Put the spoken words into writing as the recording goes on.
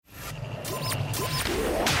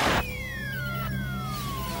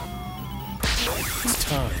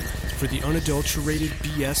time for the Unadulterated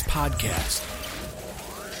BS Podcast.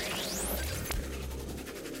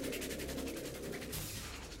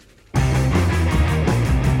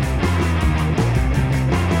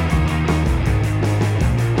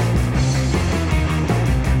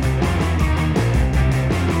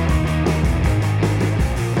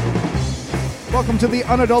 Welcome to the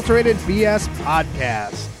Unadulterated BS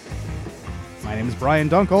Podcast. My name is Brian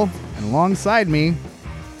Dunkel, and alongside me,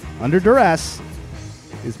 under duress,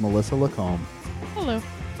 is Melissa Lacombe. Hello.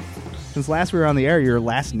 Since last we were on the air, your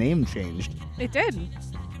last name changed. It did.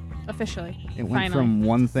 Officially. It went from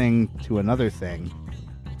one thing to another thing.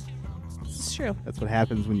 It's true. That's what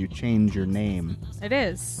happens when you change your name. It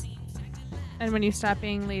is. And when you stop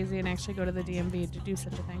being lazy and actually go to the DMV to do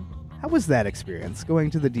such a thing. How was that experience,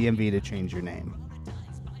 going to the DMV to change your name?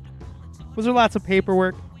 Was there lots of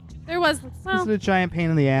paperwork? There was. Well, Was it a giant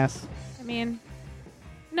pain in the ass? I mean,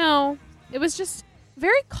 no. It was just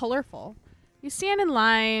very colorful. You stand in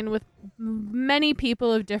line with many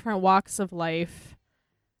people of different walks of life.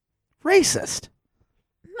 Racist.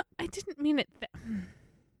 No, I didn't mean it. I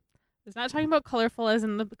was not talking about colorful as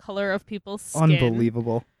in the color of people's skin.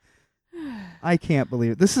 Unbelievable. I can't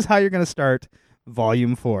believe it. This is how you're going to start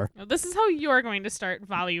Volume 4. No, this is how you're going to start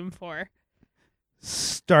Volume 4.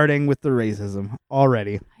 Starting with the racism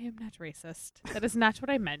already. I am not racist. That is not what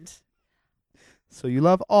I meant. So you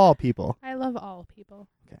love all people. I love all people.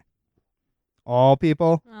 All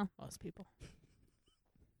people? Well, most people.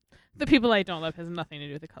 The people I don't love has nothing to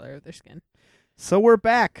do with the color of their skin. So we're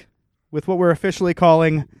back with what we're officially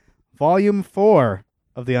calling Volume 4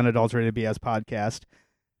 of the Unadulterated BS Podcast.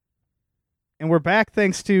 And we're back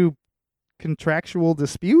thanks to contractual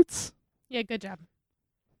disputes? Yeah, good job.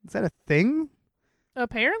 Is that a thing?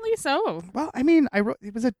 Apparently so. Well, I mean,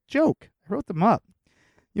 it was a joke. I wrote them up.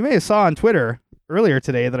 You may have saw on Twitter earlier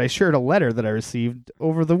today that I shared a letter that I received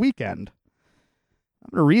over the weekend. I'm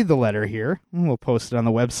going to read the letter here. We'll post it on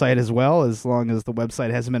the website as well, as long as the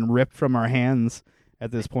website hasn't been ripped from our hands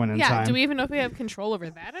at this point in time. Yeah, do we even know if we have control over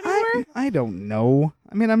that anymore? I don't know.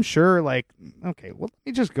 I mean, I'm sure, okay, well, let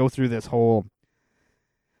me just go through this whole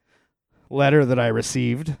letter that I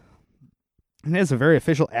received. And it has a very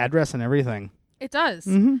official address and everything. It does.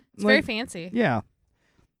 Mm-hmm. It's very fancy. Yeah.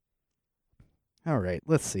 All right,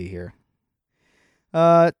 let's see here.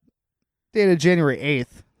 Dated January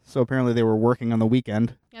 8th, so apparently they were working on the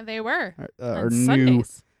weekend. Yeah, they were. Our on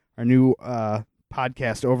Sundays. new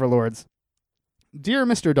podcast overlords. Dear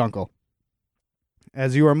Mr. Dunkel,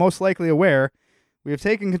 as you are most likely aware, we have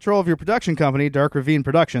taken control of your production company, Dark Ravine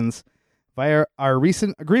Productions, via our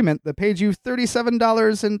recent agreement that paid you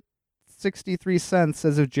 $37.63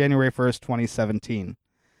 as of January 1st, 2017.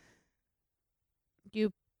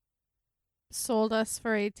 You sold us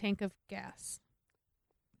for a tank of gas.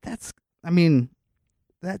 That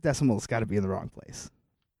decimal's got to be in the wrong place.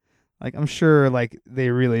 I'm sure, they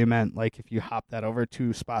really meant, if you hop that over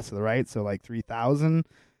 2 spots to the right, so, 3,000.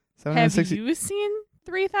 Have you seen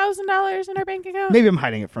 $3,000 in our bank account? Maybe I'm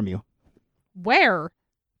hiding it from you. Where?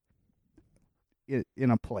 In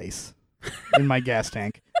a place. In my gas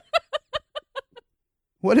tank.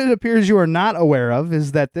 What it appears you are not aware of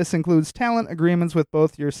is that this includes talent agreements with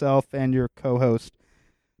both yourself and your co-host,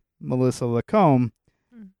 Melissa Lacombe.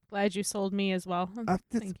 Glad you sold me as well.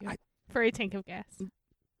 Thank you. For a tank of gas.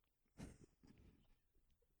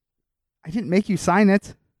 I didn't make you sign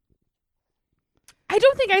it. I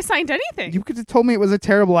don't think I signed anything. You could have told me it was a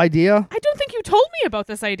terrible idea. I don't think you told me about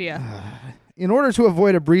this idea. In order to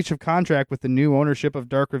avoid a breach of contract with the new ownership of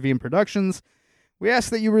Dark Ravine Productions, we ask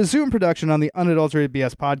that you resume production on the Unadulterated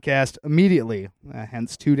BS Podcast immediately.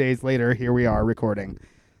 Hence, 2 days later, here we are recording.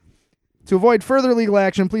 To avoid further legal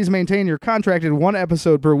action, please maintain your contracted 1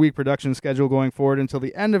 episode per week production schedule going forward until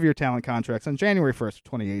the end of your talent contracts on January 1st,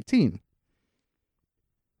 2018.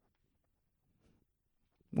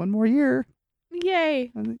 1 more year.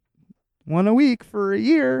 Yay. 1 a week for a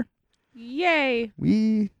year. Yay.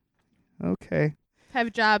 Okay.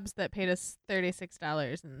 Have jobs that paid us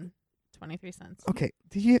 $36.23. Okay.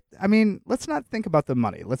 Let's not think about the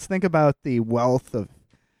money. Let's think about the wealth of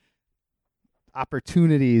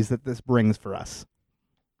opportunities that this brings for us.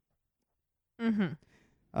 Mm-hmm.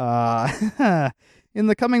 In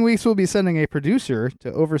the coming weeks, we'll be sending a producer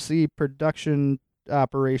to oversee production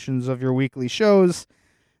operations of your weekly shows,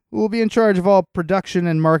 who will be in charge of all production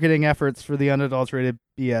and marketing efforts for the Unadulterated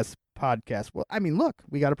BS Podcast. Well, look,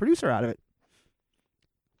 we got a producer out of it.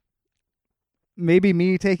 Maybe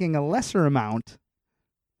me taking a lesser amount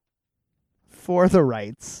for the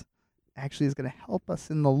rights actually is going to help us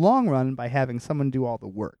in the long run by having someone do all the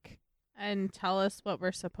work. And tell us what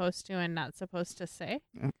we're supposed to and not supposed to say?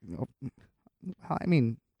 I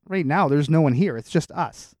mean, right now there's no one here. It's just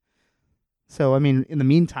us. So, I mean, in the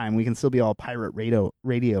meantime, we can still be all pirate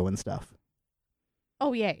radio and stuff.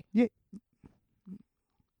 Oh, yay. Yeah.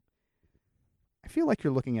 I feel like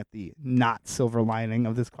you're looking at the not silver lining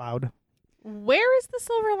of this cloud. Where is the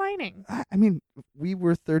silver lining? I mean, we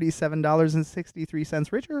were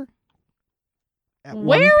 $37.63 richer.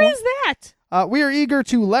 Where is that? We are eager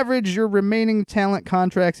to leverage your remaining talent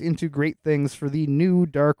contracts into great things for the new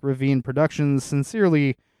Dark Ravine Productions.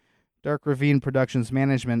 Sincerely, Dark Ravine Productions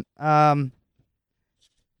Management.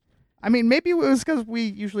 I mean, maybe it was because we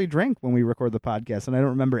usually drink when we record the podcast, and I don't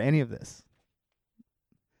remember any of this.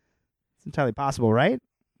 It's entirely possible, right?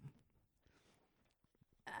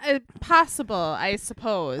 Possible, I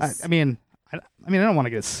suppose. I mean, I don't want to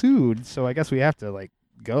get sued, so I guess we have to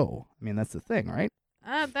go. I mean, that's the thing, right?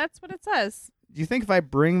 That's what it says. Do you think if I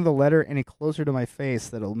bring the letter any closer to my face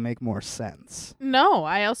that it'll make more sense? No,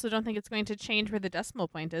 I also don't think it's going to change where the decimal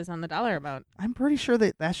point is on the dollar amount. I'm pretty sure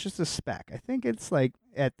that that's just a spec. I think it's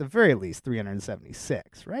at the very least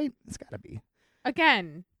 376, right? It's got to be.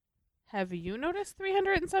 Again, have you noticed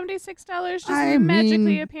 $376 just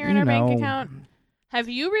magically appear in our bank account? Have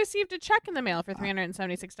you received a check in the mail for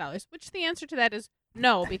 $376? Which the answer to that is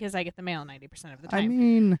no, because I get the mail 90% of the time. I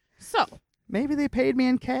mean, so maybe they paid me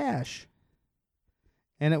in cash.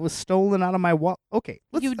 And it was stolen out of my wallet. Okay.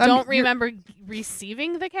 You don't remember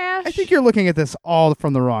receiving the cash? I think you're looking at this all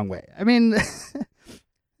from the wrong way. I mean,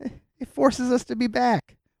 it forces us to be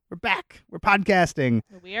back. We're back. We're podcasting.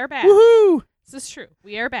 We are back. Woohoo! This is true.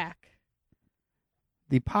 We are back.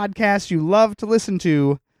 The podcast you love to listen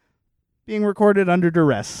to being recorded under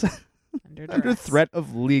duress. Under threat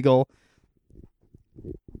of legal...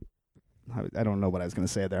 I don't know what I was going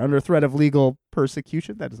to say there. Under threat of legal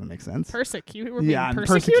persecution? That doesn't make sense. Persecuted? I'm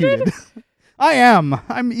persecuted. I am.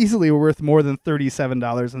 I'm easily worth more than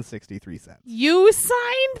 $37.63. You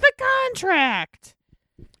signed the contract.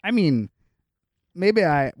 I mean, maybe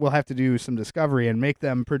I will have to do some discovery and make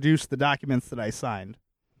them produce the documents that I signed.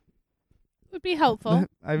 Would be helpful.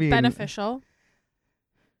 I mean, beneficial.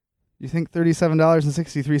 You think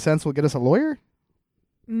 $37.63 will get us a lawyer?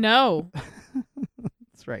 No.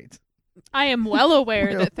 That's right. I am well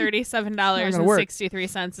aware that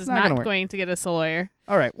 $37.63 is not going to get us a lawyer.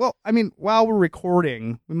 All right. Well, I mean, while we're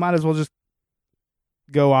recording, we might as well just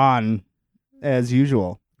go on as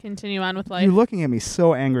usual. Continue on with life. You're looking at me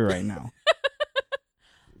so angry right now.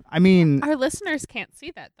 I mean... Our listeners can't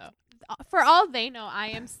see that, though. For all they know, I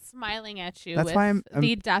am smiling at you with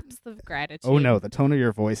the depths of gratitude. Oh, no. The tone of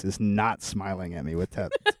your voice is not smiling at me with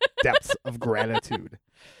depths of gratitude.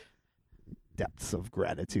 Depths of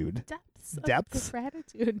gratitude. Depths of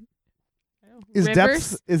gratitude.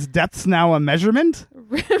 Is depths now a measurement?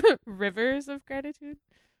 Rivers of gratitude?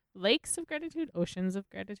 Lakes of gratitude? Oceans of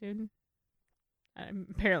gratitude? I'm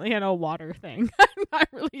apparently in a water thing. I'm not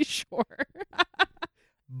really sure.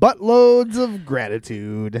 Buttloads of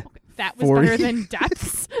gratitude. Okay, that was better than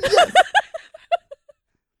depths.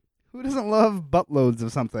 Who doesn't love buttloads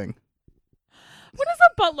of something? What is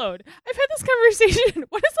a buttload? I've had this conversation.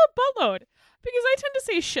 What is a buttload? Because I tend to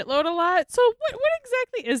say shitload a lot. So what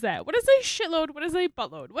exactly is that? What is a shitload? What is a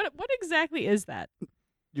buttload? What exactly is that?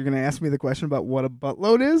 You're going to ask me the question about what a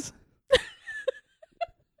buttload is?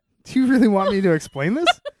 Do you really want me to explain this?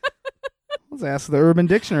 Let's ask the Urban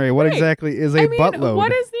Dictionary. What exactly is a buttload?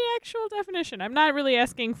 What is the actual definition? I'm not really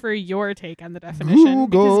asking for your take on the definition.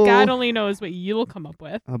 Because God only knows what you'll come up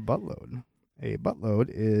with. A buttload. A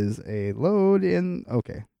buttload is a load in...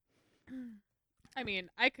 Okay. I mean,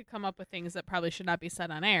 I could come up with things that probably should not be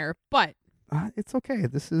said on air, but... it's okay.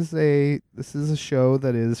 This is a show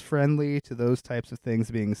that is friendly to those types of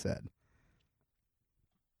things being said.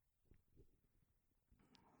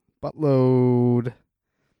 Buttload.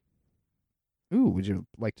 Ooh, would you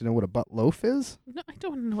like to know what a butt loaf is? No, I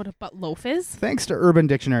don't know what a butt loaf is. Thanks to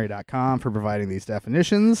UrbanDictionary.com for providing these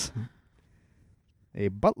definitions. A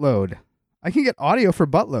buttload. I can get audio for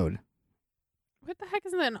buttload. What the heck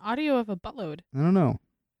is an audio of a buttload? I don't know.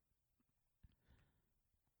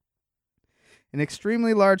 An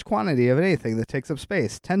extremely large quantity of anything that takes up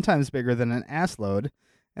space, 10 times bigger than an ass load,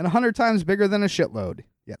 and 100 times bigger than a shitload,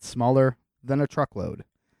 yet smaller than a truckload.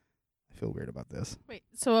 I feel weird about this. Wait,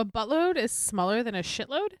 so a buttload is smaller than a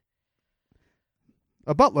shitload?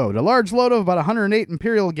 A buttload, a large load of about 108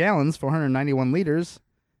 imperial gallons, 491 liters,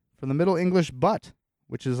 from the Middle English butt,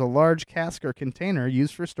 which is a large cask or container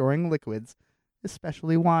used for storing liquids,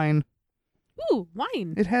 especially wine. Ooh,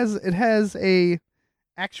 wine. It has a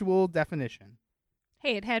actual definition.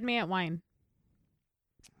 Hey, it had me at wine.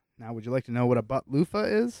 Now, would you like to know what a butt loofah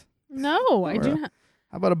is? No, I do not.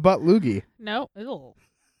 How about a butt loogie? No. Ew.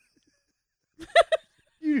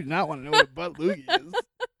 You do not want to know what a butt loogie is.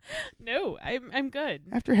 No, I'm good.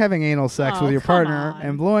 After having anal sex Oh, with your come partner on.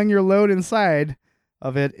 and blowing your load inside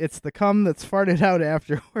of it, it's the cum that's farted out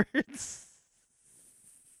afterwards.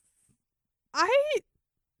 I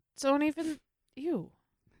don't even. Ew.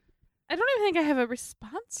 I don't even think I have a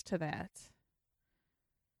response to that.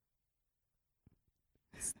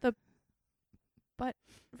 It's the butt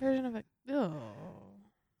version of it. Oh.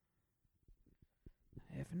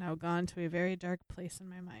 I have now gone to a very dark place in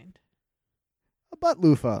my mind. A butt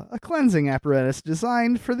loofah, a cleansing apparatus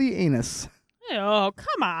designed for the anus. Oh,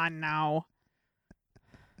 come on now.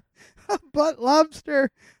 A butt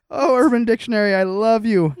lobster. Oh, Urban Dictionary, I love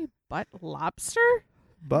you. A butt lobster?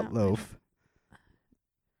 Butt No, loaf.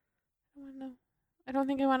 I don't know. I don't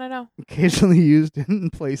think I want to know. Occasionally used in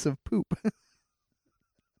place of poop.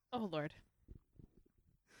 Oh, Lord.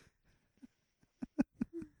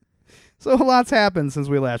 So a lot's happened since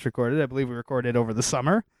we last recorded. I believe we recorded over the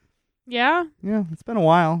summer. Yeah, Yeah, it's been a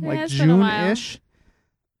while. It like has been a while. June-ish.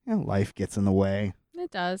 Yeah, life gets in the way.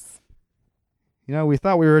 it does. You know, we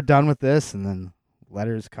thought we were done with this, and then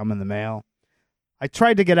letters come in the mail. I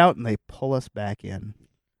tried to get out, and they pull us back in.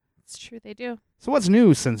 It's true, they do. So what's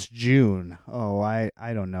new since June? Oh, I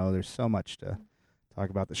don't know. There's so much to talk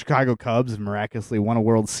about. The Chicago Cubs miraculously won a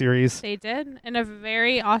World Series. They did. In a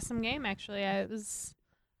very awesome game, actually. It was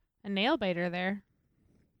a nail-biter there.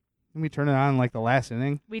 Didn't we turn it on like the last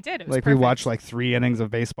inning? We did. It was Like perfect. we watched like 3 innings of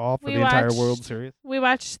baseball for We the entire watched- World Series. We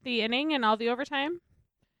watched the inning and all the overtime.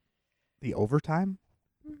 The overtime?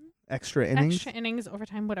 Mhm. Extra innings? Extra innings,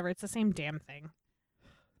 overtime, whatever. It's the same damn thing.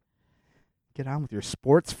 Get on with your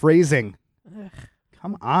sports phrasing. Ugh.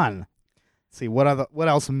 Come on. Let's see what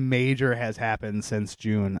else major has happened since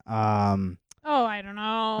June. Oh, I don't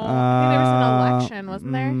know. I think there was an election,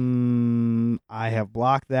 wasn't there? I have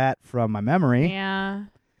blocked that from my memory. Yeah.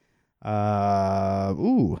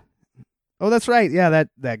 Oh, that's right. Yeah,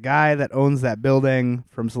 that guy that owns that building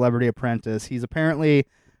from Celebrity Apprentice. He's apparently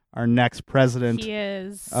our next president He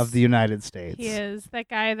is. of the United States. He is. That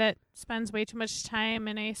guy that spends way too much time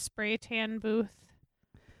in a spray tan booth.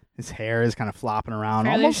 His hair is kind of flopping around,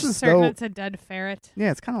 Fairly almost as certain though it's a dead ferret.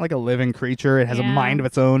 yeah, it's kind of like a living creature. It has a Yeah. mind of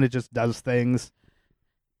its own. It just does things.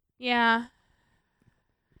 Yeah.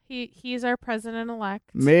 He's our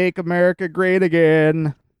president-elect. Make America great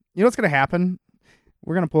again. You know what's going to happen?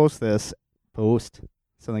 We're going to post this.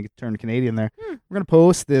 Something turned Canadian there. We're going to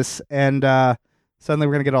post this, and suddenly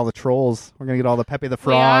we're going to get all the trolls. We're going to get all the Pepe the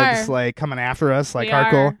Frogs like coming after us, like We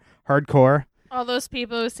hardcore. All those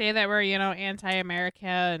people who say that we're, anti-America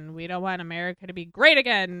and we don't want America to be great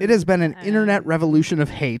again. It has been an internet revolution of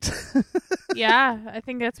hate. Yeah, I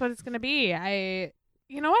think that's what it's going to be.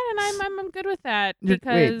 You know what? And I'm good with that.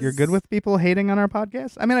 You're good with people hating on our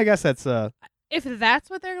podcast? I mean, I guess that's If that's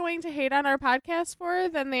what they're going to hate on our podcast for,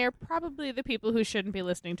 then they are probably the people who shouldn't be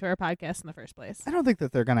listening to our podcast in the first place. I don't think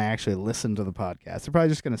that they're going to actually listen to the podcast. They're probably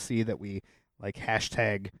just going to see that we like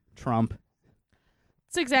hashtag Trump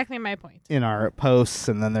That's exactly my point. in our posts,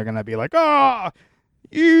 and then they're going to be like, "Oh,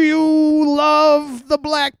 you love the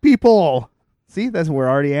black people." See, we're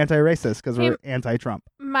already anti-racist because we're anti-Trump.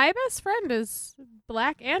 My best friend is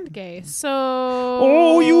black and gay, so...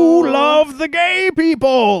 Oh, you love the gay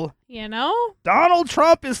people. You know? Donald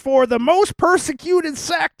Trump is for the most persecuted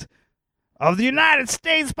sect of the United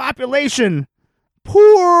States population.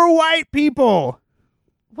 Poor white people.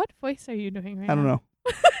 What voice are you doing right now? I don't know.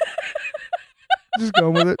 Just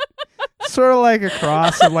going with it. Sort of like a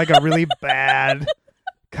cross of like a really bad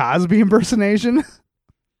Cosby impersonation.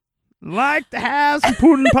 Like to have some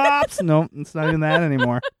pudding pops. No, it's not even that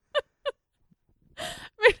anymore.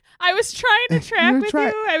 I was trying to track You with try-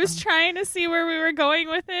 you. I was trying to see where we were going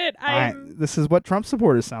with it. This is what Trump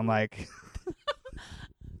supporters sound like.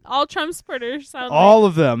 All Trump supporters sound All like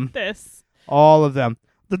of them. this. All of them.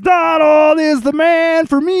 The Donald is the man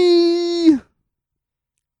for me.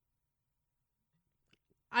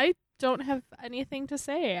 I don't have anything to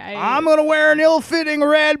say. I'm going to wear an ill-fitting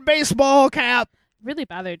red baseball cap. Really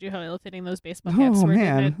bothered you how ill-fitting those baseball caps Oh, were.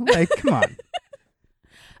 man. didn't it? Like, come on.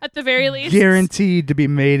 At the very least, Guaranteed to be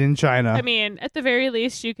made in China. I mean, at the very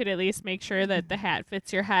least, you could at least make sure that the hat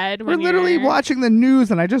fits your head. We're When literally you're... watching the news,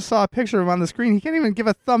 and I just saw a picture of him on the screen. He can't even give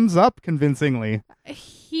a thumbs up convincingly.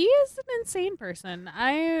 He is an insane person.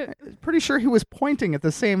 I'm pretty sure he was pointing at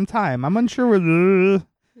the same time. I'm unsure whether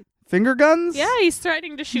finger guns? Yeah, he's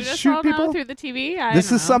threatening to shoot us Shoot all people? now through the TV. This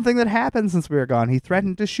don't is know. something that happened since we were gone. He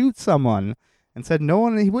threatened to shoot someone and said he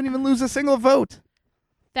wouldn't even lose a single vote.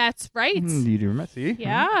 That's right. Do you remember? See?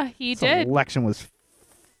 Yeah, he This did. election was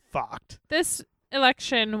fucked. This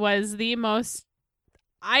election was the most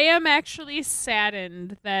I am actually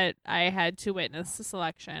saddened that I had to witness this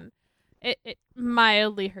election. It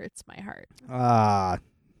mildly hurts my heart.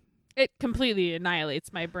 It completely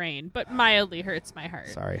annihilates my brain, but mildly hurts my heart.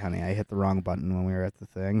 Sorry, honey. I hit the wrong button when we were at the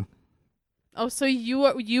thing. Oh, so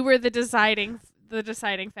you were the deciding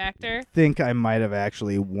factor? I think I might have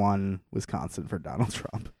actually won Wisconsin for Donald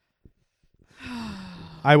Trump.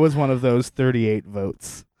 I was one of those 38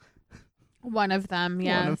 votes. One of them,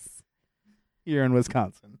 yes. Here in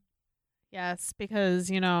Wisconsin. Yes, because,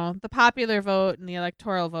 the popular vote and the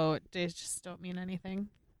electoral vote, they just don't mean anything.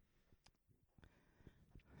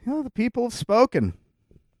 The people have spoken.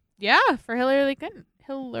 Yeah, for Hillary Clinton.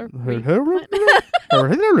 Try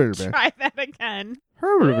that again.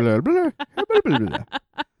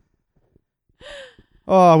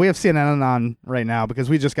 Oh, we have CNN on right now because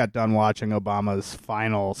we just got done watching Obama's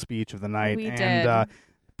final speech of the night. We did.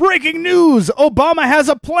 Breaking news! Obama has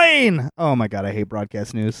a plane! Oh my God, I hate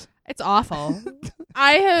broadcast news. It's awful.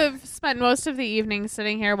 I have spent most of the evening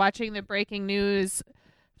sitting here watching the breaking news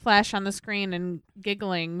flash on the screen and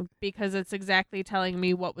giggling because it's exactly telling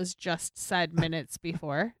me what was just said minutes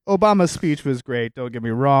before. Obama's speech was great, don't get me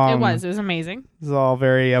wrong. It was amazing. It was all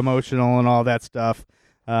very emotional and all that stuff.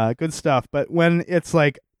 Good stuff. But when it's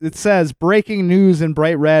like, it says breaking news in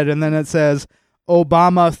bright red and then it says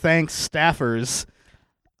Obama thanks staffers.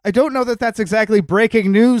 I don't know that that's exactly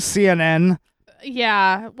breaking news, CNN.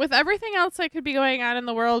 Yeah, with everything else that could be going on in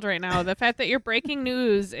the world right now, the fact that your breaking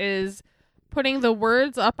news is putting the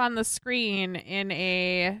words up on the screen in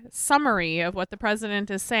a summary of what the president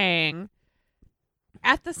is saying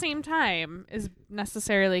at the same time is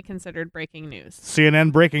necessarily considered breaking news.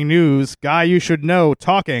 CNN breaking news, guy you should know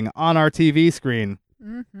talking on our TV screen.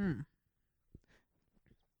 Mm-hmm.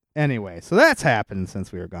 Anyway, so that's happened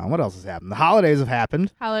since we were gone. What else has happened? The holidays have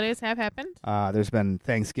happened. Holidays have happened. There's been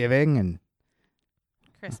Thanksgiving and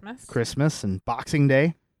Christmas and Boxing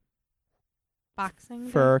Day. Boxing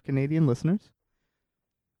Day? For our Canadian listeners.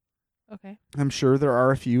 Okay. I'm sure there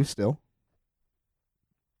are a few still.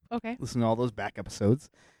 Okay. Listen to all those back episodes.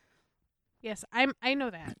 Yes, I know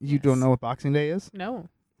that. You don't know what Boxing Day is? No.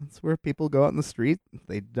 It's where people go out in the street,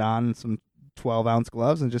 they don some 12-ounce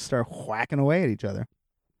gloves and just start whacking away at each other.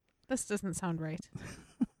 This doesn't sound right.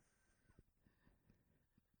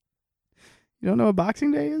 You don't know what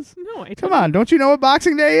Boxing Day is? No, I don't. Come on, don't you know what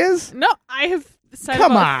Boxing Day is? No, I have said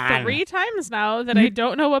Come about on. 3 times now that I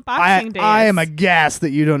don't know what Boxing Day is. I am aghast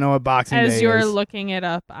that you don't know what Boxing Day is. As you're looking it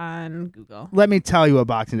up on Google. Let me tell you what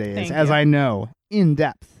Boxing Day is, Thank as you. I know, in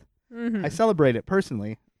depth. Mm-hmm. I celebrate it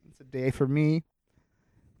personally. It's a day for me.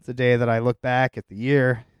 It's a day that I look back at the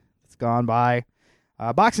year that's gone by.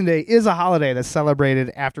 Boxing Day is a holiday that's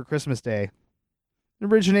celebrated after Christmas Day. It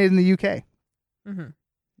originated in the UK. Mm-hmm.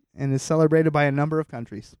 And is celebrated by a number of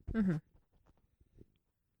countries. Mm-hmm.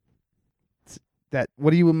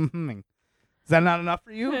 What are you humming? Is that not enough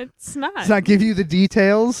for you? It's not. Does not give you the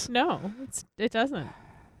details? No, it doesn't.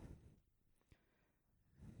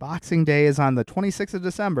 Boxing Day is on the 26th of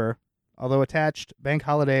December, although attached bank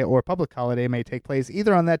holiday or public holiday may take place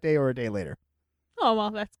either on that day or a day later. Oh, well,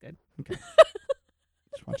 that's good. Okay.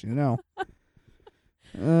 Just want you to know.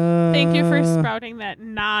 Thank you for sprouting that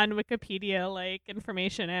non-Wikipedia-like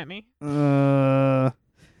information at me. Let's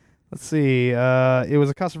see. It was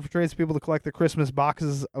a custom for tradespeople to collect their Christmas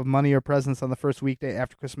boxes of money or presents on the first weekday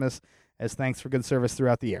after Christmas as thanks for good service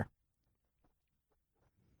throughout the year.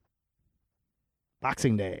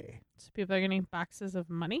 Boxing Day. So people are getting boxes of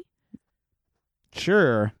money?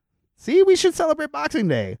 Sure. See, we should celebrate Boxing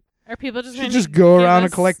Day. Are people just Should going to just go around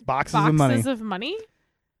and collect boxes of money? Boxes of money?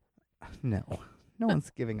 No. No one's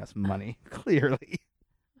giving us money, clearly.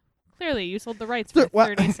 Clearly, you sold the rights for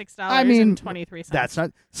 $36 and 23 cents. That's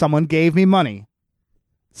not... Someone gave me money.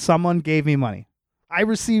 I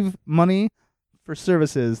receive money for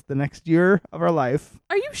services the next year of our life.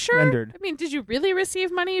 Are you sure? Rendered. I mean, did you really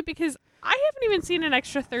receive money? Because I haven't even seen an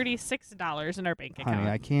extra $36 in our bank account.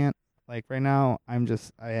 Honey, I can't. Like, right now, I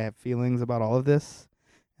have feelings about all of this,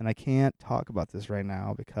 and I can't talk about this right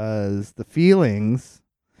now because the feelings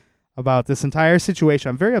about this entire situation,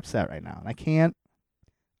 I'm very upset right now, and I can't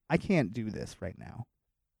do this right now.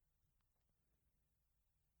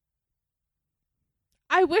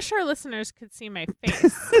 I wish our listeners could see my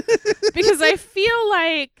face because I feel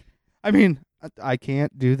like... I mean, I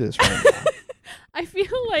can't do this right now. I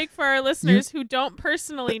feel like for our listeners who don't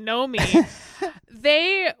personally know me,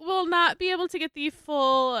 they will not be able to get the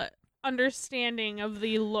full understanding of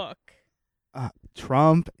the look.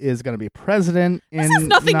 Trump is going to be president in 9 days. This has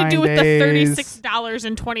nothing to do with the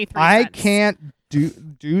 $36.23. I can't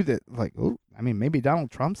do that. Like, oh, I mean, maybe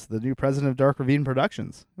Donald Trump's the new president of Dark Ravine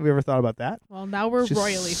Productions. Have you ever thought about that? Well, now we're Just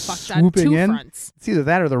royally fucked on two in. fronts. It's either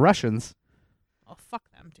that or the Russians. Oh, fuck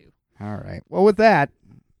them too. All right. Well, with that,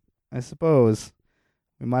 I suppose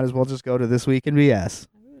we might as well just go to This Week in BS.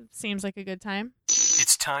 Seems like a good time.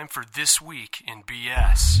 It's time for This Week in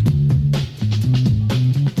BS.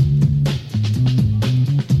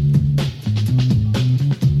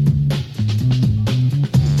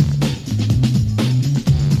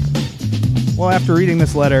 Well, after reading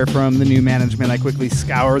this letter from the new management, I quickly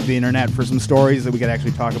scoured the internet for some stories that we could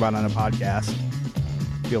actually talk about on a podcast.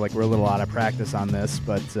 I feel like we're a little out of practice on this,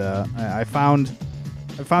 but I found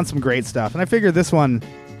some great stuff, and I figured this one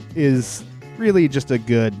is really just a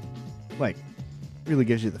good, like, really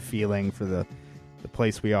gives you the feeling for the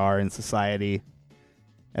place we are in society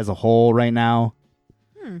as a whole right now.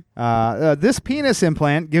 This penis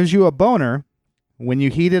implant gives you a boner when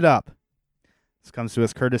you heat it up. This comes to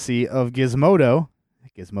us courtesy of Gizmodo,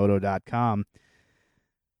 gizmodo.com.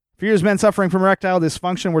 For years, men suffering from erectile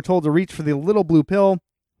dysfunction were told to reach for the little blue pill,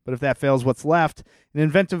 but if that fails, what's left? An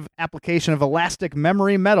inventive application of elastic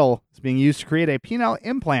memory metal is being used to create a penile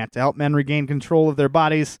implant to help men regain control of their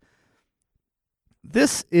bodies.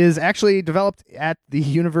 This is actually developed at the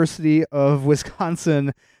University of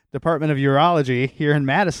Wisconsin Department of Urology here in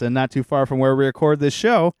Madison, not too far from where we record this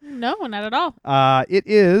show. No, not at all. It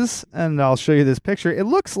is, and I'll show you this picture. It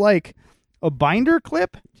looks like a binder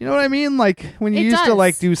clip. Do you know what I mean? Like when you used to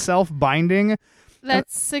like do self-binding.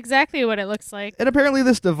 That's exactly what it looks like. And apparently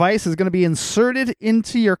this device is going to be inserted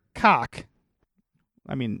into your cock.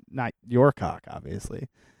 I mean, not your cock, obviously.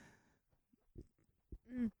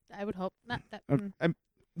 I would hope not that.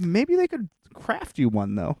 Maybe they could craft you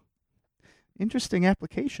one, though. Interesting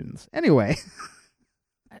applications. Anyway.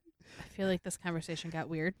 I feel like this conversation got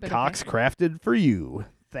weird. But Cocks okay. crafted for you.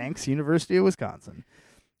 Thanks, University of Wisconsin.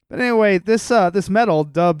 But anyway, this metal,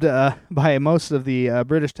 dubbed by most of the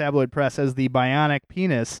British tabloid press as the bionic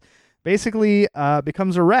penis, basically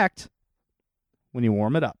becomes erect when you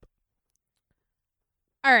warm it up.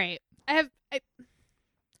 All right.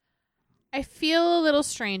 I feel a little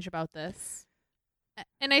strange about this.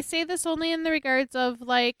 And I say this only in the regards of,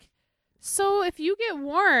 like, so if you get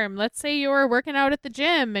warm, let's say you're working out at the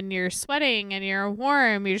gym and you're sweating and you're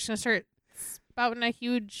warm, you're just going to start spouting a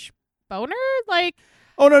huge boner? Like,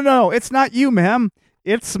 oh, no, it's not you, ma'am.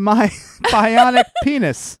 It's my bionic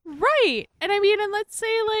penis. Right. And I mean, and let's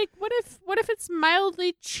say, like, what if it's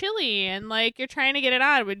mildly chilly and, like, you're trying to get it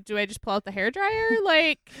on? Do I just pull out the hairdryer?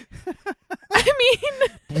 Like, I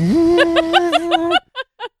mean.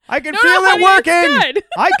 I can feel it working.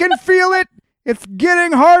 I can feel it. It's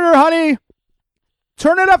getting harder, honey.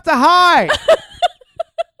 Turn it up to high.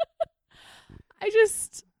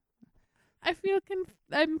 I feel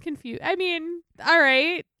I'm confused. I mean, all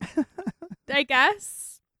right. I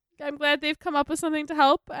guess. I'm glad they've come up with something to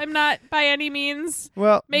help. I'm not by any means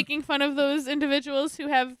making fun of those individuals who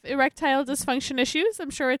have erectile dysfunction issues.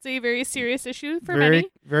 I'm sure it's a very serious issue for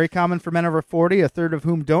many. Very common for men over 40, a third of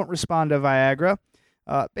whom don't respond to Viagra.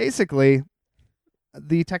 Basically,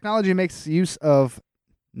 the technology makes use of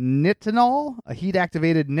nitinol, a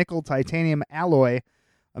heat-activated nickel-titanium alloy,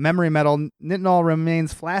 a memory metal. Nitinol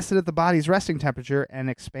remains flaccid at the body's resting temperature and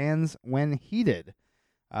expands when heated.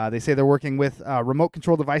 They say they're working with remote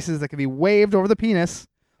control devices that can be waved over the penis.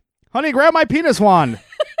 Honey, grab my penis wand.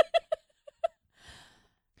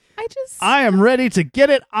 I am ready to get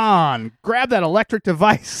it on. Grab that electric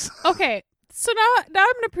device. Okay, so now I'm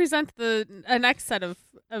going to present the next set of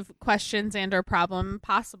questions and or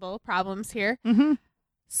possible problems here. Mm-hmm.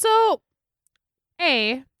 So,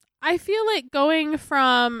 I feel like going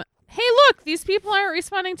from, hey, look, these people aren't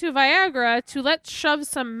responding to Viagra, to let's shove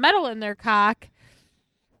some metal in their cock.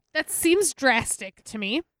 That seems drastic to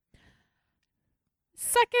me.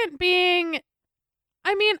 Second being,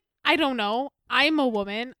 I mean, I don't know. I'm a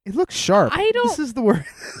woman. It looks sharp. This is the word.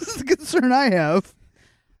 This is the concern I have.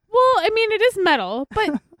 Well, I mean, it is metal,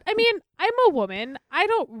 but I mean, I'm a woman. I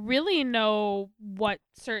don't really know what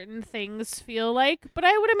certain things feel like, but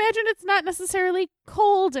I would imagine it's not necessarily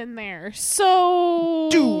cold in there. So,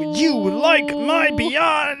 do you like my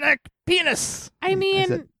bionic penis? I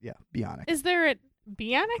mean, bionic. Is there a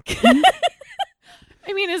bionic?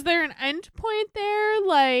 I mean, is there an end point there?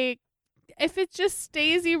 Like, if it just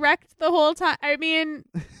stays erect the whole time, I mean,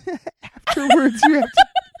 afterwards you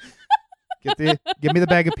have to give me the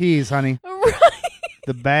bag of peas, honey. Right.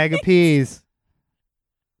 The bag of peas.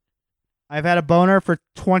 I've had a boner for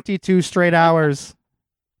 22 straight hours.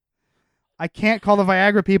 I can't call the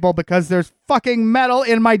Viagra people because there's fucking metal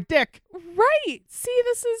in my dick. Right. See,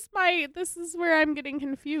 this is where I'm getting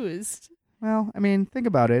confused. Well, I mean, think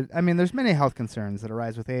about it. I mean, there's many health concerns that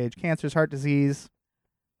arise with age. Cancers, heart disease.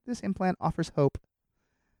 This implant offers hope.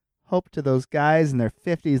 Hope to those guys in their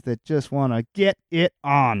 50s that just want to get it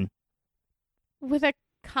on. With a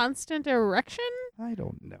constant erection? I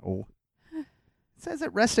don't know. It says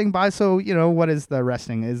it resting by, so, what is the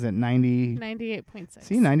resting? Is it 90? 98.6.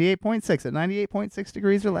 See, 98.6. At 98.6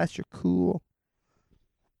 degrees or less, you're cool.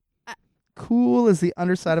 Cool as the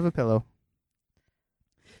underside of a pillow.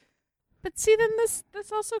 But see, then this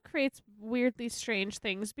also creates weirdly strange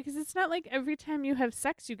things, because it's not like every time you have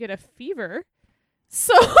sex you get a fever.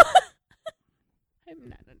 So, I'm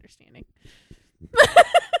not understanding.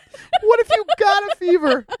 What if you got a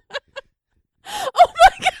fever? Oh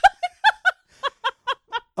my God!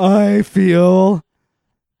 I feel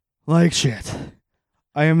like shit.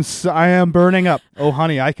 I am burning up. Oh,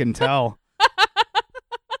 honey, I can tell. I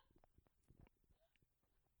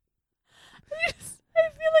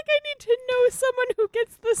feel like I need to know someone who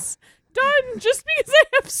gets this done, just because I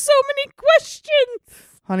have so many questions.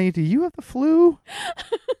 Honey, do you have the flu?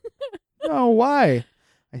 No, why?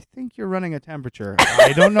 I think you're running a temperature.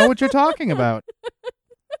 I don't know what you're talking about.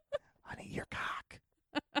 Honey, your cock.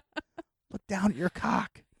 Look down at your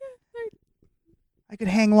cock. I could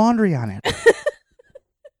hang laundry on it.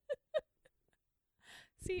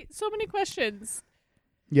 See, so many questions.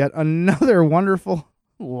 Yet another wonderful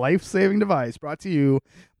life-saving device brought to you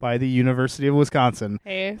by the University of Wisconsin.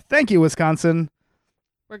 Hey. Thank you, Wisconsin.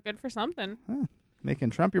 We're good for something.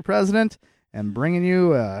 Making Trump your president and bringing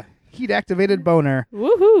you a heat-activated boner.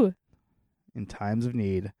 Woohoo. In times of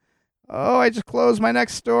need. Oh, I just closed my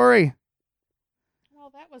next story.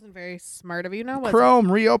 Well, that wasn't very smart of you, now was Chrome,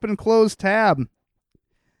 reopen closed tab.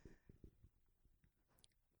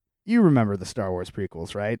 You remember the Star Wars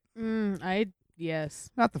prequels, right?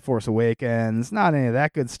 Yes. Not The Force Awakens, not any of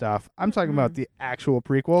that good stuff. I'm talking about the actual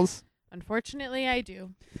prequels. Unfortunately, I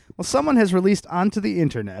do. Well, someone has released onto the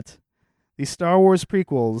internet the Star Wars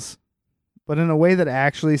prequels, but in a way that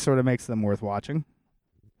actually sort of makes them worth watching.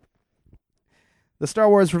 The Star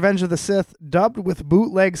Wars Revenge of the Sith, dubbed with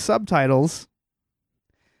bootleg subtitles.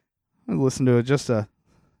 I'm going to listen to just a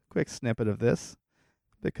quick snippet of this,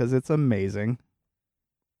 because it's amazing.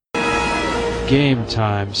 Game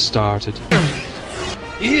time started.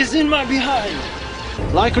 He is in my behind.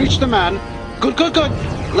 Like reached the man. Good.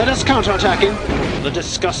 Let us counterattack him. The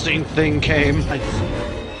disgusting thing came.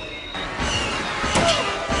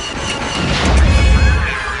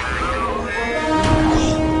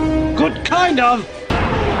 Good kind of.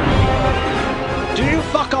 Do you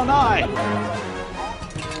fuck on I?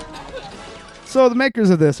 So the makers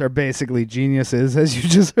of this are basically geniuses, as you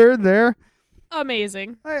just heard there.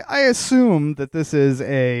 Amazing. I assume that this is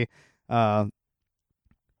a... they're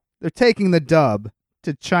taking the dub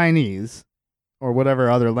to Chinese or whatever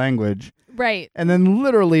other language. Right. And then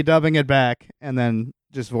literally dubbing it back and then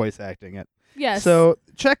just voice acting it. Yes. So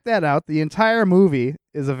check that out. The entire movie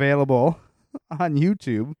is available on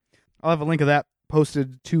YouTube. I'll have a link of that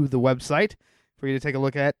posted to the website for you to take a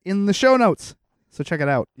look at in the show notes. So check it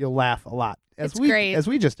out. You'll laugh a lot. It's great. As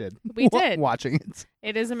we just did. We did. Watching it.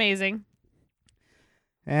 It is amazing.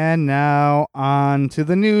 And now on to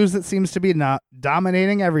the news that seems to be not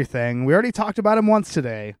dominating everything. We already talked about him once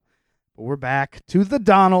today, but we're back to the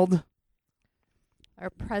Donald.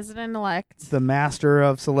 Our president-elect. The master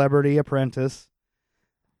of Celebrity Apprentice.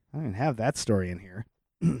 I don't even have that story in here.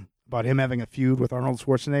 About him having a feud with Arnold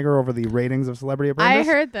Schwarzenegger over the ratings of Celebrity Apprentice. I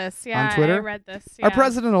heard this, yeah. On Twitter. I read this, yeah. Our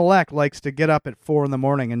president-elect likes to get up at 4 a.m.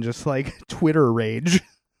 and just, Twitter rage.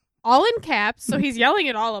 All in caps, so he's yelling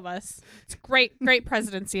at all of us. It's great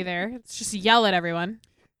presidency there. It's just yell at everyone.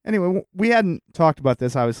 Anyway, we hadn't talked about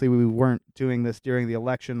this. Obviously, we weren't doing this during the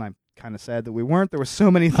election. I'm kind of sad that we weren't. There were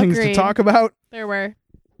so many things Agreed. to talk about. There were.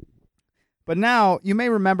 But now, you may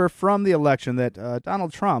remember from the election that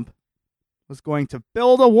Donald Trump was going to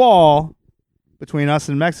build a wall between us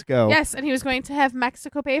and Mexico. Yes, and he was going to have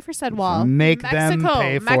Mexico pay for said wall. Make them pay for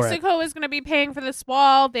it. Mexico was going to be paying for this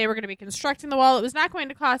wall. They were going to be constructing the wall. It was not going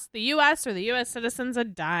to cost the U.S. or the U.S. citizens a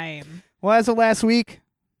dime. Well, as of last week,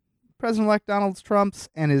 President-elect Donald Trump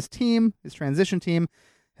and his team, his transition team,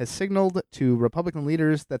 has signaled to Republican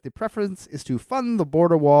leaders that the preference is to fund the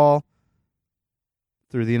border wall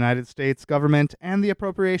through the United States government and the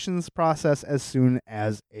appropriations process as soon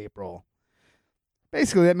as April.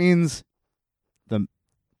 Basically, that means the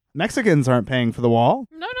Mexicans aren't paying for the wall.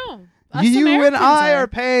 No. Us You Americans and I are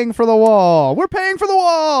paying for the wall. We're paying for the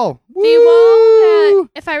wall. The wall that,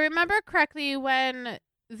 if I remember correctly, when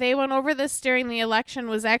they went over this during the election,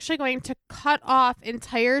 was actually going to cut off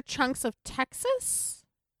entire chunks of Texas.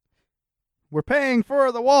 We're paying for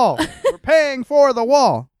the wall. We're paying for the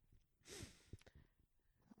wall.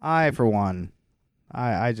 I, for one,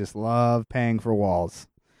 I just love paying for walls.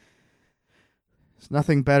 There's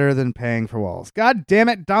nothing better than paying for walls. God damn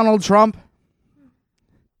it, Donald Trump.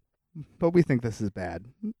 But we think this is bad.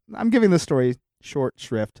 I'm giving this story short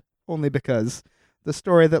shrift only because the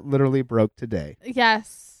story that literally broke today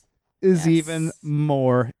Yes. is even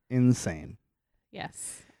more insane.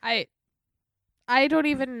 Yes. I don't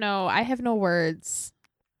even know. I have no words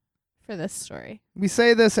for this story. We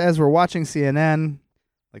say this as we're watching CNN.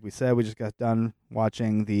 Like we said, we just got done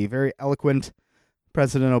watching the very eloquent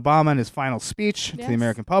President Obama in his final speech to the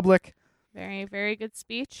American public. Very, very good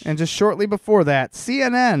speech. And just shortly before that,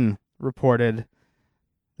 CNN reported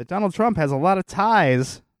that Donald Trump has a lot of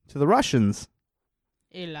ties to the Russians.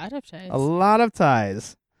 A lot of ties. A lot of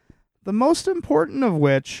ties. The most important of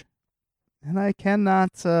which, and I can't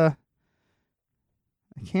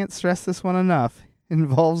stress this one enough,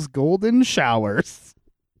 involves golden showers.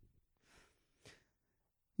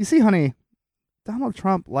 You see, honey, Donald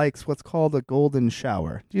Trump likes what's called a golden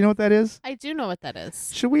shower. Do you know what that is? I do know what that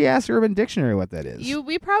is. Should we ask Urban Dictionary what that is?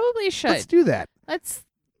 We probably should. Let's do that.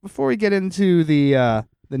 Before we get into the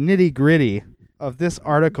nitty-gritty of this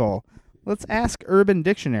article, let's ask Urban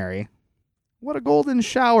Dictionary what a golden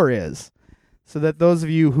shower is, so that those of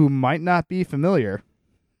you who might not be familiar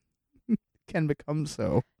can become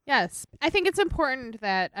so. Yes. I think it's important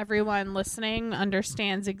that everyone listening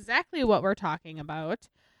understands exactly what we're talking about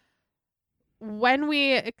when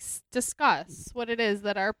we discuss what it is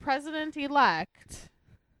that our president-elect...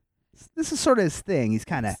 This is sort of his thing. He's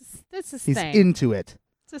kind of... He's into it.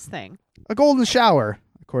 It's his thing. A golden shower,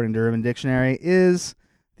 according to Urban Dictionary, is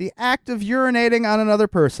the act of urinating on another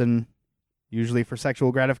person, usually for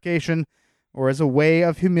sexual gratification or as a way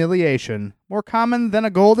of humiliation, more common than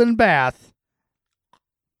a golden bath.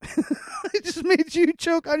 I just made you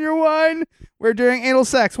choke on your wine, where during anal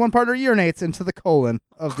sex, one partner urinates into the colon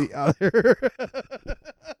of the other.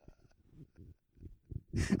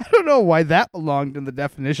 I don't know why that belonged in the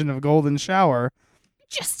definition of golden shower.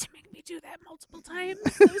 Just to make me do that multiple times.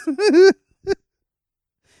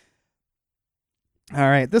 All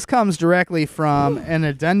right, this comes directly from an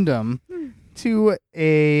addendum to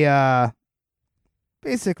a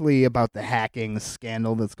basically about the hacking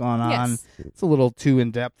scandal that's gone on. Yes. It's a little too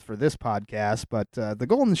in-depth for this podcast, but the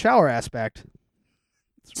golden shower aspect...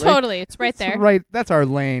 It's right there. Right, that's our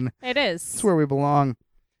lane. It is. It's where we belong.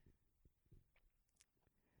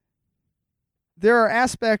 There are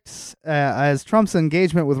aspects as Trump's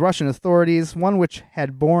engagement with Russian authorities. One which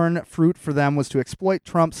had borne fruit for them was to exploit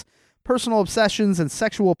Trump's personal obsessions and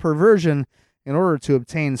sexual perversion in order to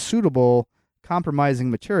obtain suitable compromising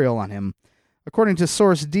material on him. According to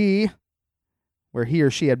Source D, where he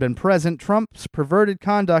or she had been present, Trump's perverted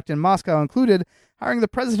conduct in Moscow included hiring the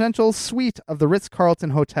presidential suite of the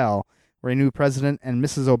Ritz-Carlton Hotel, where he knew President and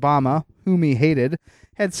Mrs. Obama, whom he hated,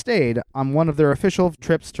 had stayed on one of their official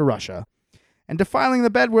trips to Russia, and defiling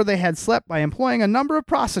the bed where they had slept by employing a number of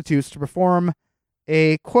prostitutes to perform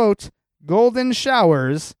a, quote, golden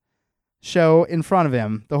showers show in front of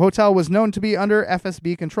him. The hotel was known to be under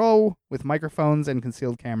FSB control with microphones and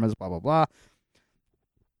concealed cameras, blah, blah, blah.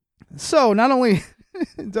 So not only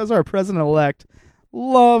does our president-elect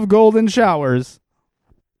love golden showers,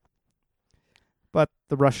 but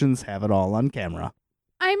the Russians have it all on camera.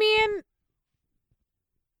 I mean,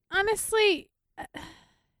 honestly,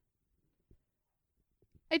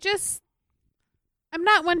 I'm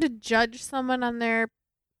not one to judge someone on their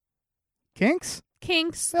kinks,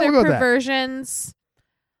 their perversions.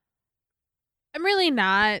 I'm really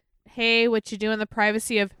not. Hey, what you do in the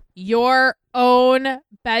privacy of your own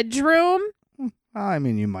bedroom? I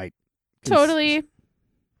mean, you might. Totally.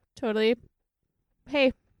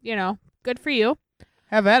 Hey, good for you.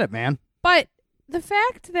 Have at it, man. But the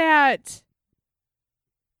fact that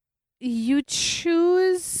you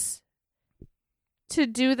choose to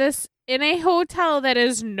do this in a hotel that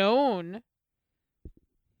is known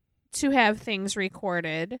to have things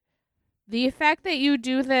recorded, the fact that you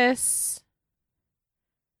do this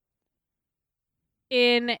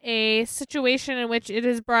in a situation in which it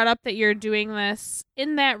is brought up that you're doing this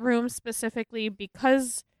in that room specifically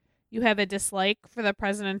because you have a dislike for the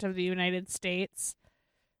President of the United States.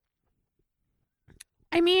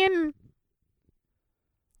 I mean,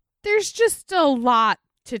 there's just a lot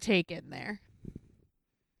to take in there.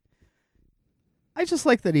 I just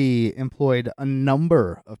like that he employed a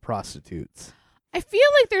number of prostitutes. I feel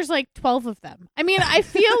like there's like 12 of them. I mean, I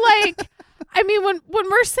feel like... when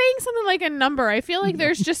we're saying something like a number, I feel like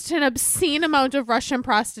there's just an obscene amount of Russian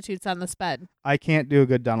prostitutes on this bed. I can't do a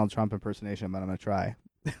good Donald Trump impersonation, but I'm going to try.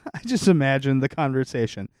 I just imagine the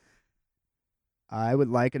conversation. I would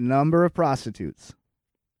like a number of prostitutes.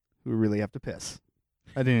 who really have to piss.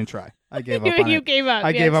 I didn't even try. I gave up on You it. gave up.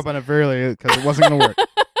 I gave up on it very early because it wasn't going to work.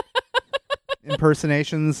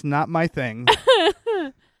 Impersonations, not my thing.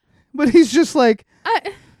 But he's just like,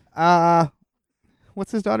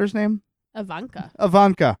 what's his daughter's name? Ivanka.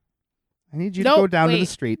 Ivanka. I need you to go down to the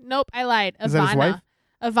street. Nope, I lied. Is that his wife?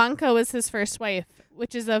 Ivanka was his first wife,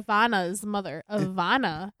 which is Ivana's mother.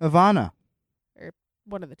 Ivana. Or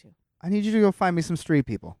one of the two. I need you to go find me some street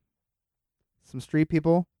people. Some street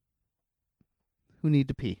people who need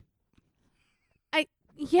to pee.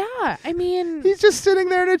 Yeah, I mean... He's just sitting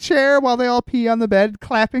there in a chair while they all pee on the bed,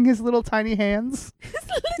 clapping his little tiny hands. His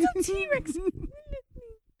little T-Rex.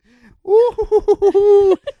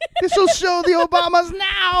 Ooh, this will show the Obamas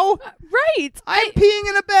now. Right. I'm peeing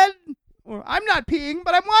in a bed. Or I'm not peeing,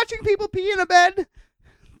 but I'm watching people pee in a bed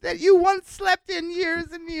that you once slept in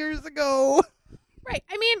years and years ago. Right.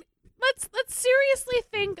 I mean, let's seriously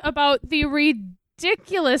think about the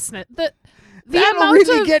ridiculousness. The That'll amount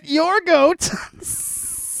really of get your goat.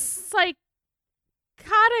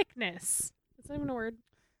 Psychoticness. Is that even a word?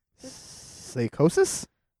 Psychosis?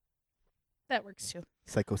 That works too.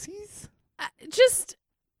 Psychoses? Just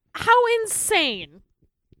how insane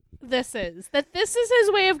this is. That this is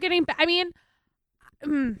his way of getting back. I mean...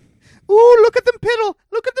 Ooh, look at them piddle.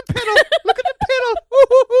 Look at the piddle. Look at the piddle.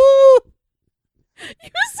 Ooh.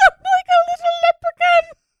 You sound like a little leprechaun.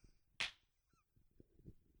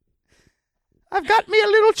 I've got me a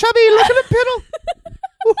little chubby. Look at the piddle.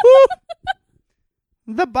 Ooh.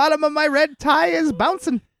 The bottom of my red tie is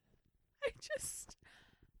bouncing. This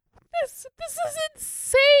is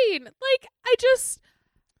insane. Like,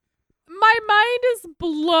 my mind is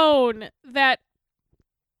blown that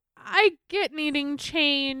I get needing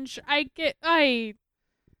change. That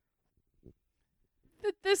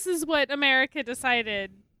this is what America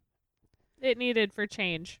decided it needed for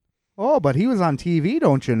change. Oh, but he was on TV,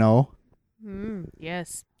 don't you know?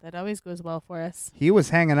 Yes, that always goes well for us. He was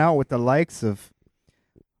hanging out with the likes of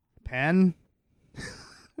Penn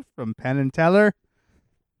from Penn and Teller.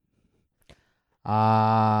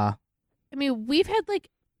 I mean, we've had like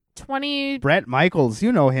 20... Brett Michaels,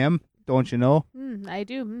 you know him, don't you know? I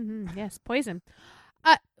do. Yes, Poison.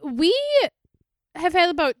 We have had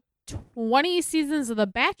about 20 seasons of The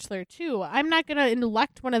Bachelor, too. I'm not going to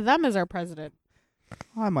elect one of them as our president.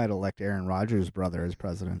 I might elect Aaron Rodgers' brother as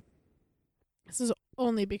president. This is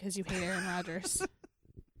only because you hate Aaron Rodgers.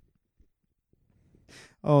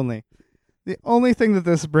 Only. The only thing that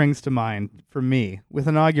this brings to mind for me, with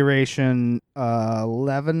inauguration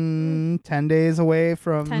 10 days away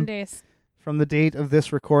from 10 days. From the date of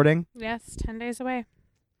this recording. Yes, 10 days away.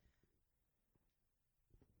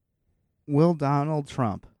 Will Donald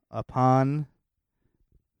Trump, upon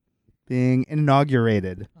being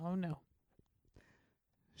inaugurated, Oh, no.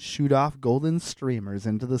 shoot off golden streamers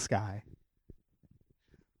into the sky?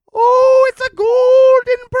 Oh, it's a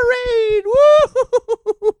golden parade!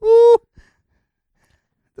 Woo!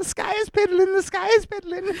 The sky is piddling, the sky is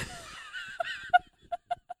piddling.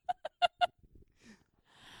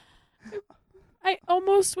 I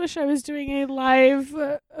almost wish I was doing a live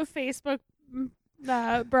Facebook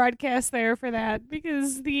broadcast there for that,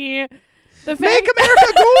 because the fact Make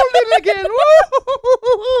America golden again!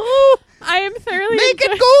 Woo! I am thoroughly Make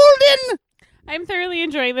it golden! I'm thoroughly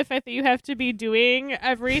enjoying the fact that you have to be doing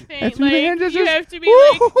everything. That's Like, my hand is you just- have to be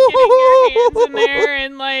like getting your hands in there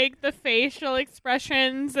and like the facial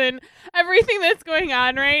expressions and everything that's going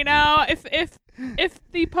on right now. If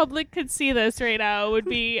the public could see this right now, it would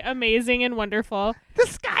be amazing and wonderful. The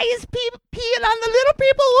sky is peeing on the little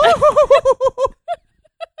people! Woo!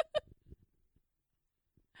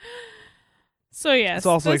 So yes, This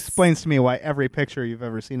also this- explains to me why every picture you've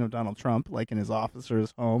ever seen of Donald Trump, like in his office or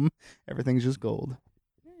his home, everything's just gold.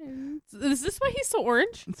 Is this why he's so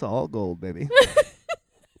orange? It's all gold, baby.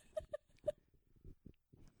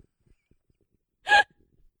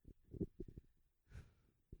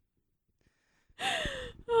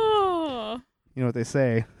 Oh. You know what they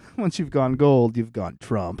say? Once you've gone gold, you've gone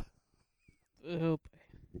Trump. Oh.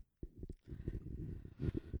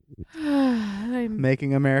 I'm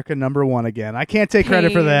Making America number one again. I can't take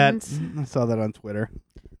credit for that. pained. I saw that on Twitter.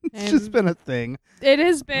 It's I'm- just been a thing. It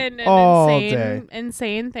has been an All day.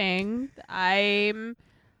 insane thing. I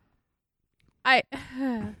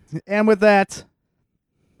And with that,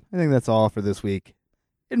 I think that's all for this week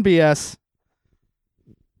in BS.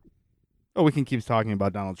 Oh, we can keep talking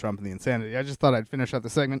about Donald Trump and the insanity. I just thought I'd finish out the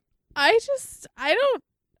segment. I don't.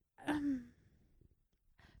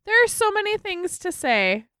 There are so many things to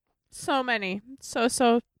say. So many. So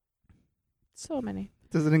many.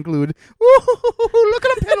 Does it include, ooh, look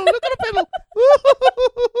at him piddle, look at him piddle.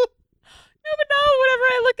 Ooh. No, but no, whenever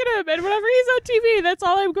I look at him and whenever he's on TV, that's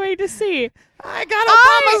all I'm going to see. I got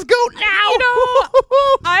Obama's goat now. You know,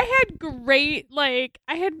 I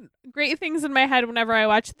had great things in my head whenever I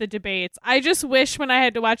watched the debates. I just wish when I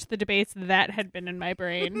had to watch the debates that had been in my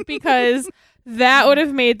brain because that would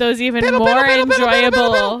have made those even more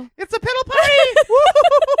enjoyable. It's a piddle party.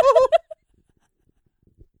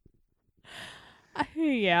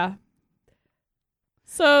 Yeah.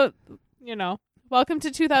 So, welcome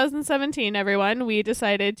to 2017, everyone. We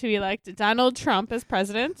decided to elect Donald Trump as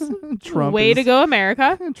president. Way to go,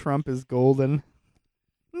 America. Trump is golden.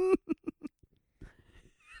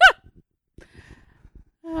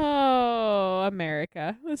 Oh,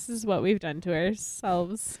 America. This is what we've done to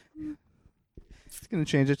ourselves. It's going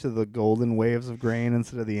to change it to the golden waves of grain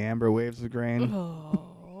instead of the amber waves of grain.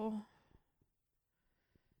 Oh.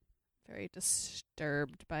 Very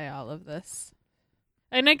disturbed by all of this.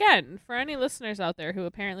 And again, for any listeners out there who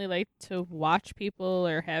apparently like to watch people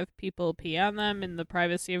or have people pee on them in the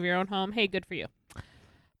privacy of your own home, hey, good for you.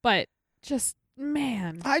 But just,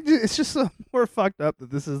 man. It's just so more fucked up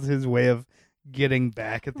that this is his way of getting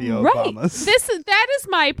back at the Obamas. That is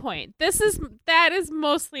my point. That is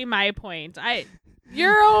mostly my point.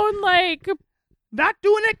 Your own, like, not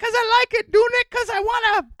doing it because I like it, doing it because I want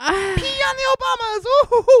to pee on the Obamas.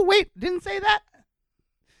 Ooh, wait, didn't say that.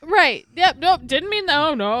 Right. Yep. Nope. Didn't mean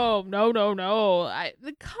no.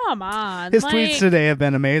 Come on. His tweets today have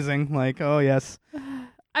been amazing. Like, oh yes,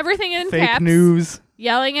 everything in fake caps, news,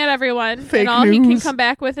 yelling at everyone, fake and all news. he can come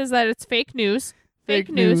back with is that it's fake news. Fake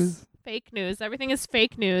news. Fake news. Everything is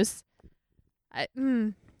fake news.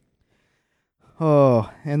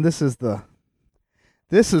 Oh, and this is the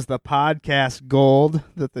podcast gold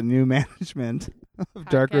that the new management of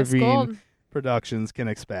Dark Ravine Productions can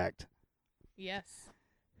expect. Yes.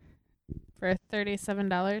 For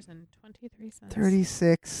 $37.23.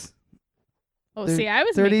 36. Oh, see, I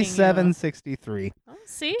was 37.63. Oh,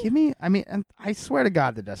 see? Give me. I mean, I swear to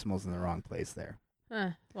God, the decimal's in the wrong place there.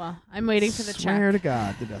 Well, I'm waiting for the check. Swear to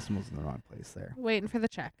God, the decimal's in the wrong place there. Waiting for the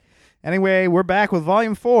check. Anyway, we're back with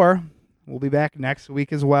Volume 4. We'll be back next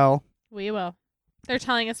week as well. We will. They're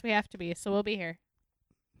telling us we have to be, so we'll be here.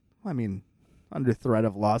 I mean, under threat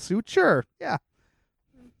of lawsuit, sure, yeah.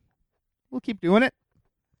 We'll keep doing it.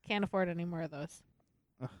 Can't afford any more of those.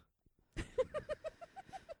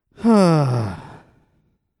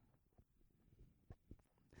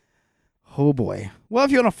 Oh, boy. Well, if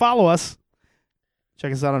you want to follow us,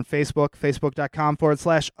 check us out on Facebook,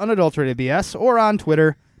 facebook.com/unadulteratedbs, or on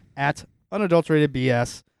Twitter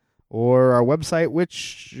 @unadulteratedbs, or our website,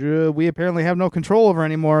 which we apparently have no control over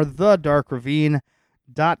anymore,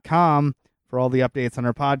 thedarkravine.com, for all the updates on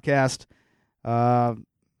our podcast.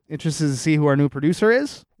 Interested to see who our new producer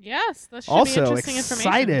is? Yes, that should also be interesting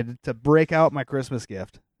information. Excited to break out my Christmas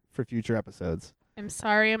gift for future episodes. I'm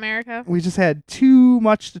sorry, America. We just had too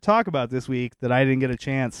much to talk about this week that I didn't get a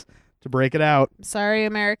chance to break it out. I'm sorry,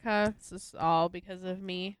 America. This is all because of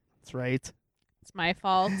me. That's right. It's my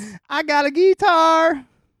fault. I got a guitar. I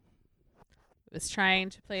was trying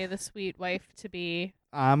to play the sweet wife-to-be.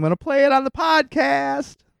 I'm going to play it on the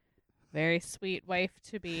podcast. Very sweet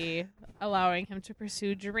wife-to-be. Allowing him to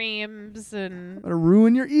pursue dreams and... I'm going to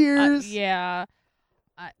ruin your ears. Yeah.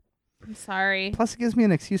 I'm sorry. Plus, it gives me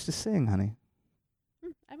an excuse to sing, honey.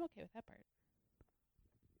 I'm okay with that part.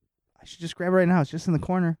 I should just grab it right now. It's just in the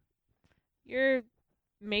corner. You're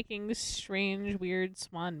making strange, weird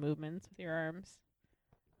swan movements with your arms.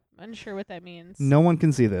 I'm unsure what that means. No one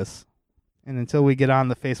can see this. And until we get on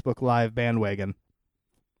the Facebook Live bandwagon.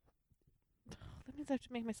 That means I have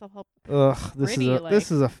to make myself help. Ugh,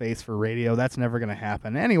 this is a face for radio. That's never going to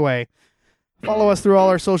happen. Anyway, follow us through all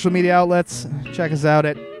our social media outlets. Check us out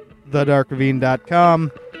at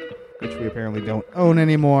thedarkravine.com, which we apparently don't own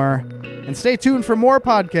anymore. And stay tuned for more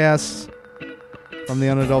podcasts from the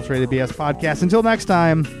Unadulterated BS podcast. Until next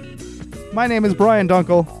time, my name is Brian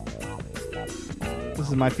Dunkel. This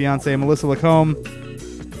is my fiancée, Melissa Lacombe.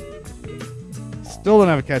 Still don't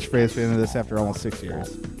have a catchphrase for the end of this after almost 6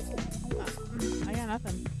 years. I got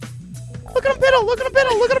nothing. Look at him piddle! Look at him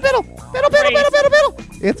piddle! Look at him piddle! Piddle, piddle, piddle, piddle, piddle!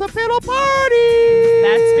 It's a piddle party!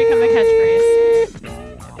 That's become the catchphrase.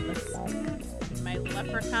 My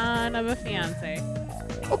leprechaun of a fiance.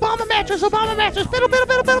 Obama mattress! Obama mattress! Piddle, piddle,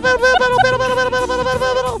 piddle, piddle, piddle, piddle, piddle, piddle, piddle, piddle, piddle, piddle,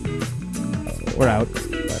 piddle, piddle. We're out.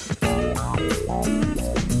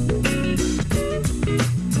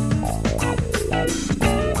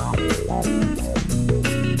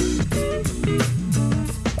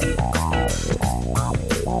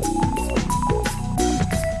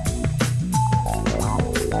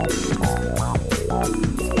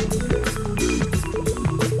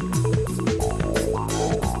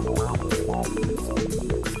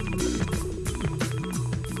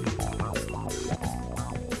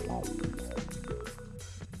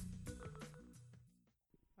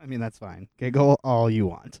 I mean, that's fine. Giggle all you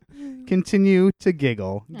want. Continue to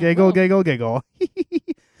giggle. Giggle, well. giggle, giggle.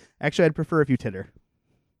 Actually, I'd prefer if you titter.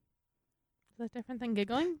 Is that different than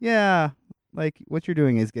giggling? Yeah. Like, what you're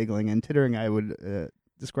doing is giggling, and tittering I would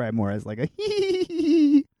describe more as like a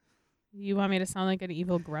hee. You want me to sound like an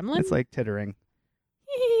evil gremlin? It's like tittering.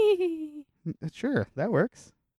 Sure, that works.